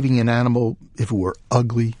saving an animal if it were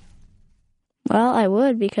ugly? Well, I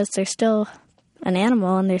would, because they're still an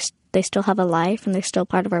animal, and they still have a life, and they're still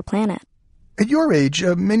part of our planet. At your age,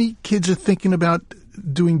 many kids are thinking about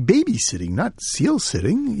doing babysitting, not seal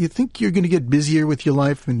sitting. You think you're going to get busier with your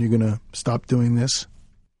life and you're going to stop doing this?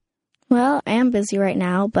 Well, I am busy right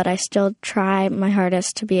now, but I still try my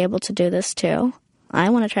hardest to be able to do this too. I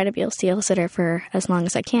want to try to be a seal sitter for as long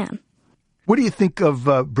as I can. What do you think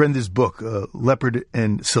of Brenda's book, Leopard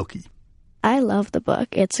and Silky? I love the book.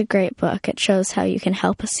 It's a great book. It shows how you can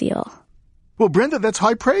help a seal. Well, Brenda, that's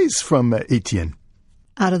high praise from Etienne.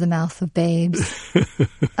 Out of the mouth of babes.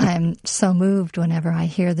 I'm so moved whenever I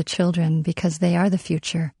hear the children because they are the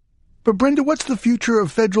future. But Brenda, what's the future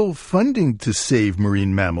of federal funding to save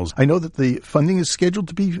marine mammals? I know that the funding is scheduled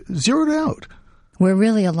to be zeroed out. We're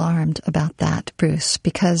really alarmed about that, Bruce,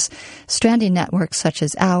 because stranding networks such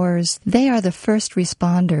as ours, they are the first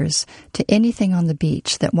responders to anything on the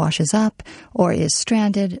beach that washes up or is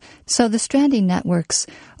stranded. So the stranding networks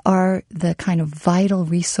are the kind of vital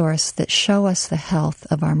resource that show us the health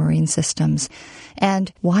of our marine systems.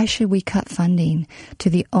 And why should we cut funding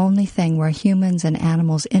to the only thing where humans and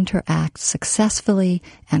animals interact successfully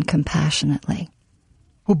and compassionately?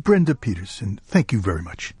 Well, Brenda Peterson, thank you very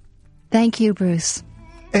much. Thank you, Bruce.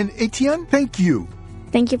 And Etienne, thank you.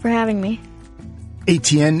 Thank you for having me.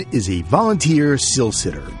 Etienne is a volunteer seal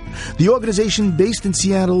sitter. The organization, based in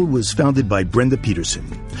Seattle, was founded by Brenda Peterson,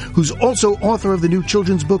 who's also author of the new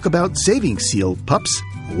children's book about saving seal pups,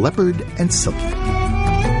 Leopard and Silky.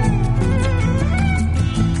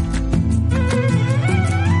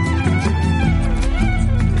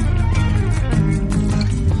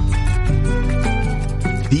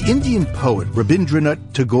 The Indian poet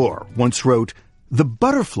Rabindranath Tagore once wrote, "The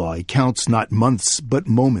butterfly counts not months but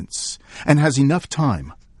moments, and has enough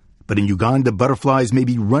time. But in Uganda, butterflies may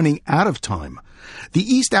be running out of time. The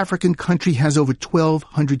East African country has over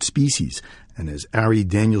 1,200 species, and as Ari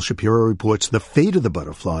Daniel Shapiro reports, the fate of the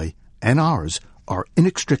butterfly and ours are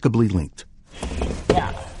inextricably linked."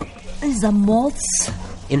 Yeah, the moths.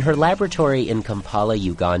 In her laboratory in Kampala,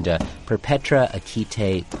 Uganda, Perpetra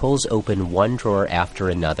Akite pulls open one drawer after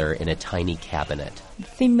another in a tiny cabinet.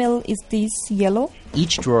 Female is this yellow.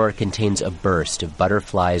 Each drawer contains a burst of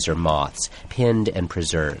butterflies or moths, pinned and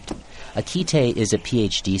preserved. Akite is a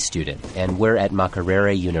PhD student, and we're at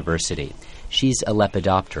Makerere University. She's a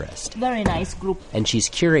lepidopterist. Very nice group. And she's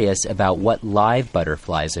curious about what live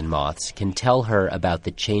butterflies and moths can tell her about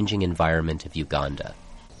the changing environment of Uganda.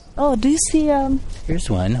 Oh, do you see... Here's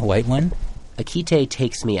one, a white one. Akite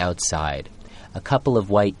takes me outside. A couple of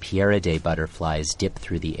white Pieridae butterflies dip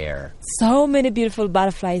through the air. So many beautiful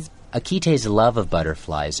butterflies. Akite's love of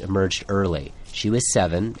butterflies emerged early. She was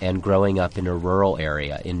 7 and growing up in a rural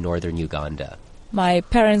area in northern Uganda. My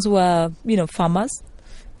parents were, farmers.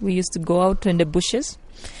 We used to go out in the bushes.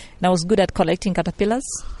 And I was good at collecting caterpillars.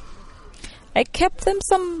 I kept them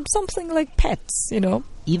something like pets,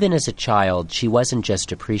 Even as a child, she wasn't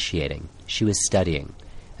just appreciating. She was studying.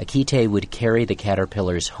 Akite would carry the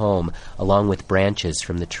caterpillars home along with branches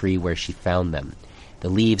from the tree where she found them. The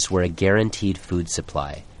leaves were a guaranteed food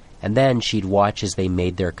supply. And then she'd watch as they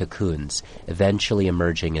made their cocoons, eventually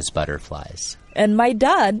emerging as butterflies. And my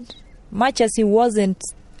dad, much as he wasn't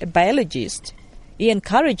a biologist, he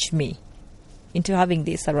encouraged me into having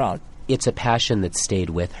this around. It's a passion that stayed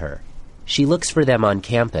with her. She looks for them on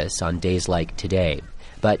campus on days like today,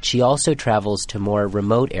 but she also travels to more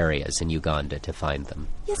remote areas in Uganda to find them.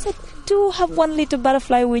 Yes, I do have one little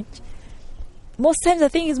butterfly which most times I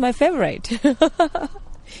think is my favorite.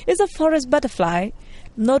 It's a forest butterfly,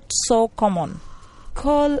 not so common,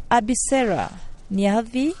 called Abicera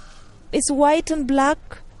niavi. It's white and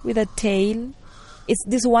black with a tail. It's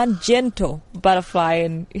this one gentle butterfly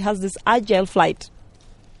and it has this agile flight.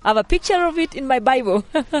 I have a picture of it in my Bible.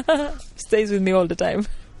 Stays with me all the time.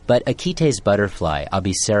 But Akite's butterfly,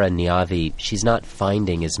 Abicera niavi, she's not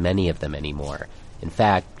finding as many of them anymore. In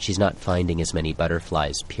fact, she's not finding as many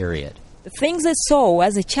butterflies, period. The things I saw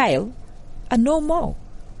as a child are no more.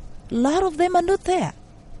 A lot of them are not there.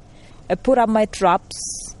 I put up my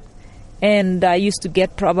traps and I used to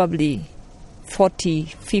get probably 40,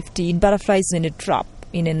 50 butterflies in a trap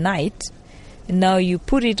in a night. And now you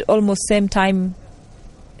put it almost same time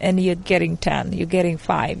and you're getting 10, you're getting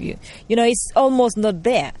 5. It's almost not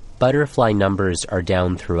there. Butterfly numbers are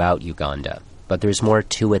down throughout Uganda, but there's more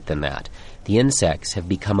to it than that. The insects have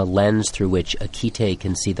become a lens through which Akite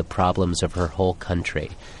can see the problems of her whole country.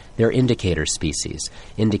 They're indicator species,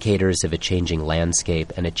 indicators of a changing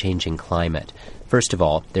landscape and a changing climate. First of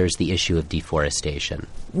all, there's the issue of deforestation.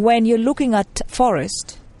 When you're looking at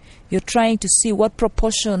forest, you're trying to see what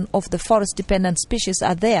proportion of the forest-dependent species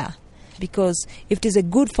are there. Because if it is a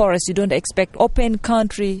good forest, you don't expect open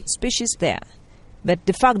country species there. But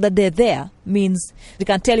the fact that they're there means they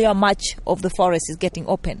can tell you how much of the forest is getting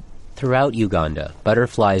open. Throughout Uganda,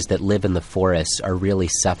 butterflies that live in the forests are really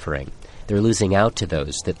suffering. They're losing out to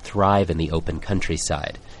those that thrive in the open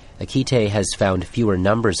countryside. Akite has found fewer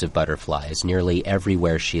numbers of butterflies nearly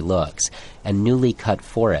everywhere she looks, and newly cut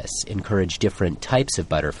forests encourage different types of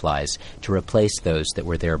butterflies to replace those that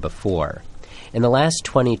were there before. In the last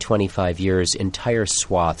 20-25 years, entire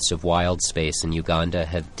swaths of wild space in Uganda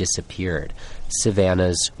have disappeared.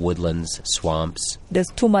 Savannas, woodlands, swamps. There's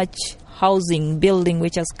too much housing, building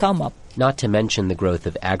which has come up. Not to mention the growth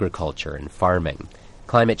of agriculture and farming.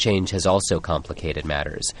 Climate change has also complicated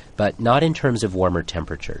matters, but not in terms of warmer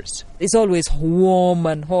temperatures. It's always warm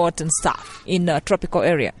and hot and stuff in a tropical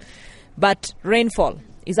area. But rainfall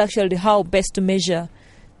is actually how best to measure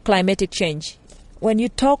climatic change. When you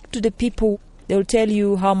talk to the people, they will tell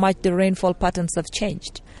you how much the rainfall patterns have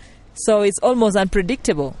changed. So it's almost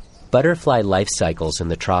unpredictable. Butterfly life cycles in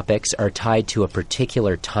the tropics are tied to a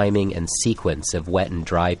particular timing and sequence of wet and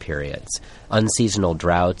dry periods. Unseasonal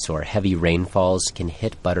droughts or heavy rainfalls can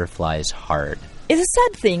hit butterflies hard. It's a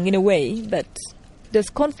sad thing in a way that there's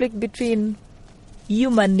conflict between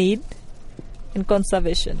human need and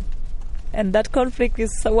conservation. And that conflict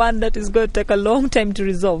is one that is going to take a long time to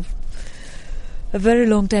resolve. A very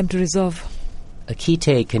long time to resolve.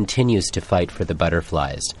 Akite continues to fight for the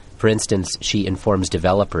butterflies. For instance, she informs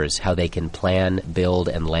developers how they can plan, build,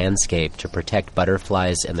 and landscape to protect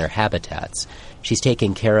butterflies and their habitats. She's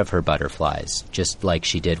taking care of her butterflies, just like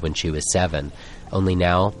she did when she was 7, only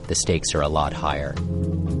now the stakes are a lot higher.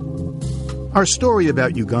 Our story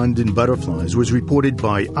about Ugandan butterflies was reported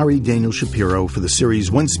by Ari Daniel Shapiro for the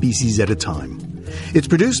series One Species at a Time. It's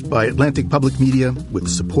produced by Atlantic Public Media with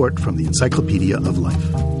support from the Encyclopedia of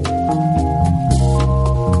Life.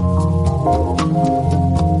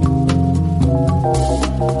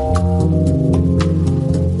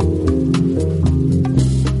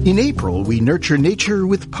 In April, we nurture nature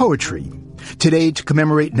with poetry. Today, to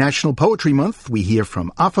commemorate National Poetry Month, we hear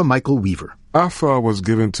from Afa Michael Weaver. Afa was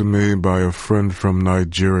given to me by a friend from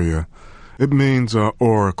Nigeria. It means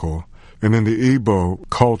oracle. And in the Igbo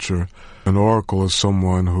culture, an oracle is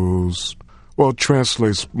someone who's,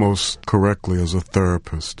 translates most correctly as a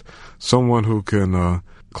therapist. Someone who can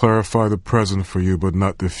clarify the present for you, but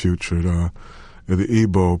not the future. In the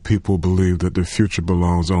Igbo, people believe that the future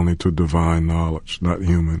belongs only to divine knowledge, not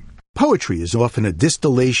human. Poetry is often a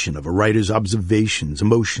distillation of a writer's observations,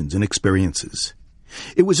 emotions, and experiences.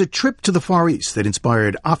 It was a trip to the Far East that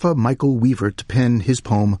inspired Afa Michael Weaver to pen his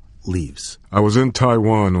poem, Leaves. I was in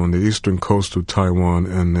Taiwan, on the eastern coast of Taiwan,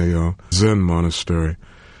 in a Zen monastery.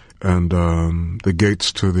 And the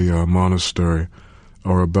gates to the monastery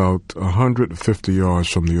are about 150 yards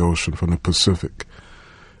from the ocean, from the Pacific.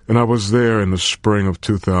 And I was there in the spring of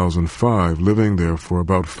 2005, living there for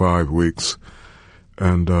about 5 weeks,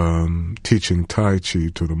 and teaching Tai Chi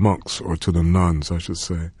to the monks, or to the nuns, I should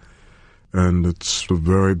say. And it's a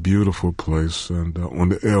very beautiful place, and on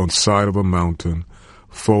the side of a mountain,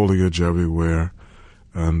 foliage everywhere,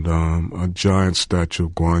 and a giant statue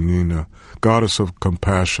of Guanyin, goddess of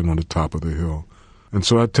compassion, on the top of the hill. And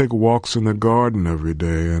so I take walks in the garden every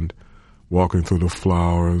day, and walking through the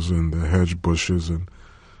flowers and the hedge bushes and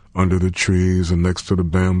under the trees and next to the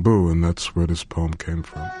bamboo, and that's where this poem came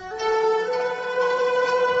from.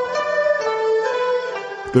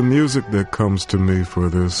 The music that comes to me for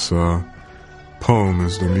this poem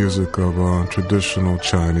is the music of traditional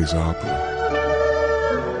Chinese opera.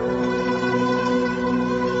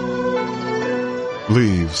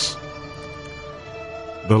 Leaves.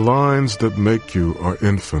 The lines that make you are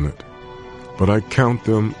infinite, but I count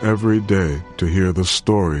them every day to hear the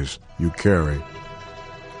stories you carry.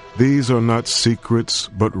 These are not secrets,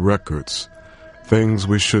 but records, things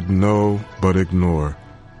we should know but ignore.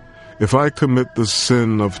 If I commit the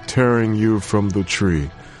sin of tearing you from the tree,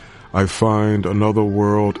 I find another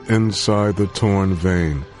world inside the torn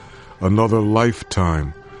vein, another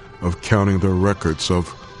lifetime of counting the records of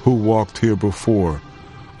who walked here before,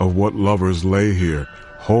 of what lovers lay here,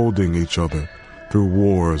 holding each other through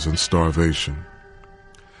wars and starvation.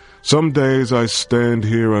 Some days I stand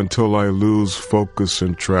here until I lose focus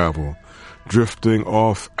and travel, drifting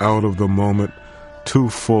off out of the moment, too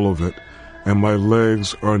full of it, and my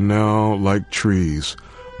legs are now like trees,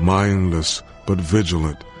 mindless but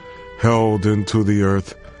vigilant, held into the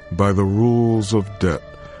earth by the rules of debt,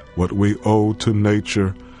 what we owe to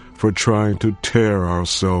nature for trying to tear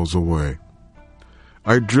ourselves away.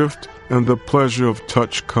 I drift and the pleasure of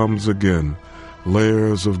touch comes again,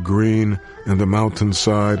 layers of green and the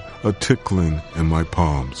mountainside a tickling in my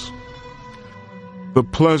palms. The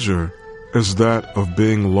pleasure is that of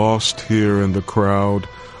being lost here in the crowd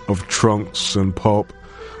of trunks and pulp,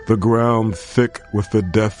 the ground thick with the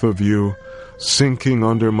death of you, sinking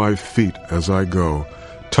under my feet as I go,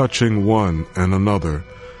 touching one and another,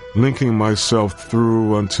 linking myself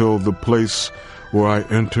through until the place where I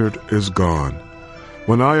entered is gone.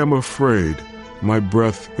 When I am afraid, my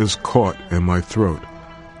breath is caught in my throat.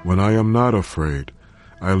 When I am not afraid,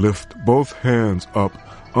 I lift both hands up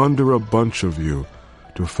under a bunch of you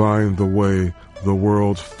to find the way the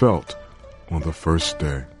world felt on the first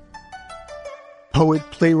day. Poet,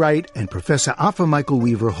 playwright, and Professor Afa Michael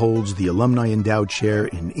Weaver holds the Alumni Endowed Chair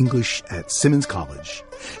in English at Simmons College.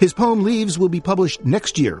 His poem Leaves will be published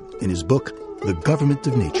next year in his book, The Government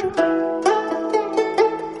of Nature.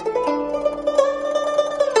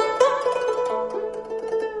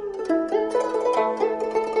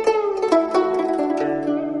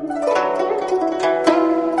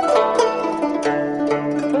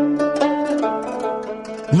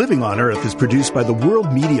 Living on Earth is produced by the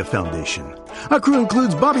World Media Foundation. Our crew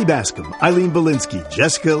includes Bobby Bascom, Eileen Belinsky,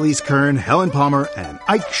 Jessica Elise Kern, Helen Palmer, and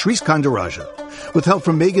Ike Sriskandarajah, with help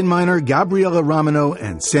from Megan Miner, Gabriella Romano,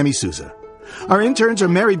 and Sammy Souza. Our interns are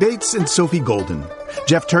Mary Bates and Sophie Golden.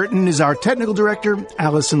 Jeff Turton is our technical director.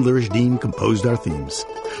 Allison Lirish-Dean composed our themes.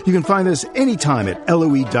 You can find us anytime at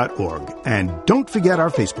LOE.org. And don't forget our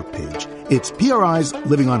Facebook page. It's PRI's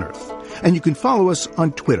Living on Earth. And you can follow us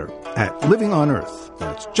on Twitter at Living on Earth.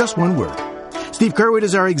 That's just one word. Steve Curwood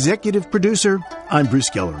is our executive producer. I'm Bruce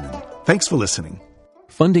Gellerman. Thanks for listening.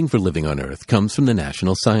 Funding for Living on Earth comes from the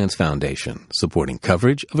National Science Foundation, supporting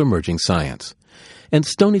coverage of emerging science. And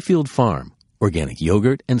Stonyfield Farm, organic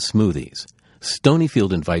yogurt and smoothies.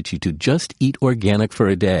 Stonyfield invites you to just eat organic for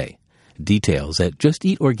a day. Details at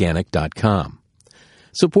justeatorganic.com.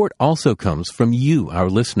 Support also comes from you, our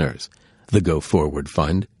listeners, the Go Forward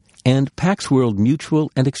Fund, and Pax World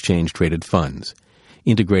Mutual and Exchange Traded Funds,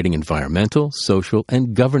 integrating environmental, social,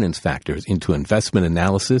 and governance factors into investment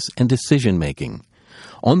analysis and decision-making.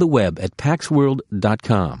 On the web at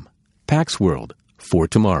paxworld.com. Pax World for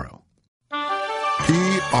tomorrow.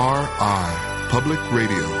 PRI, Public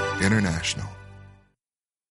Radio International.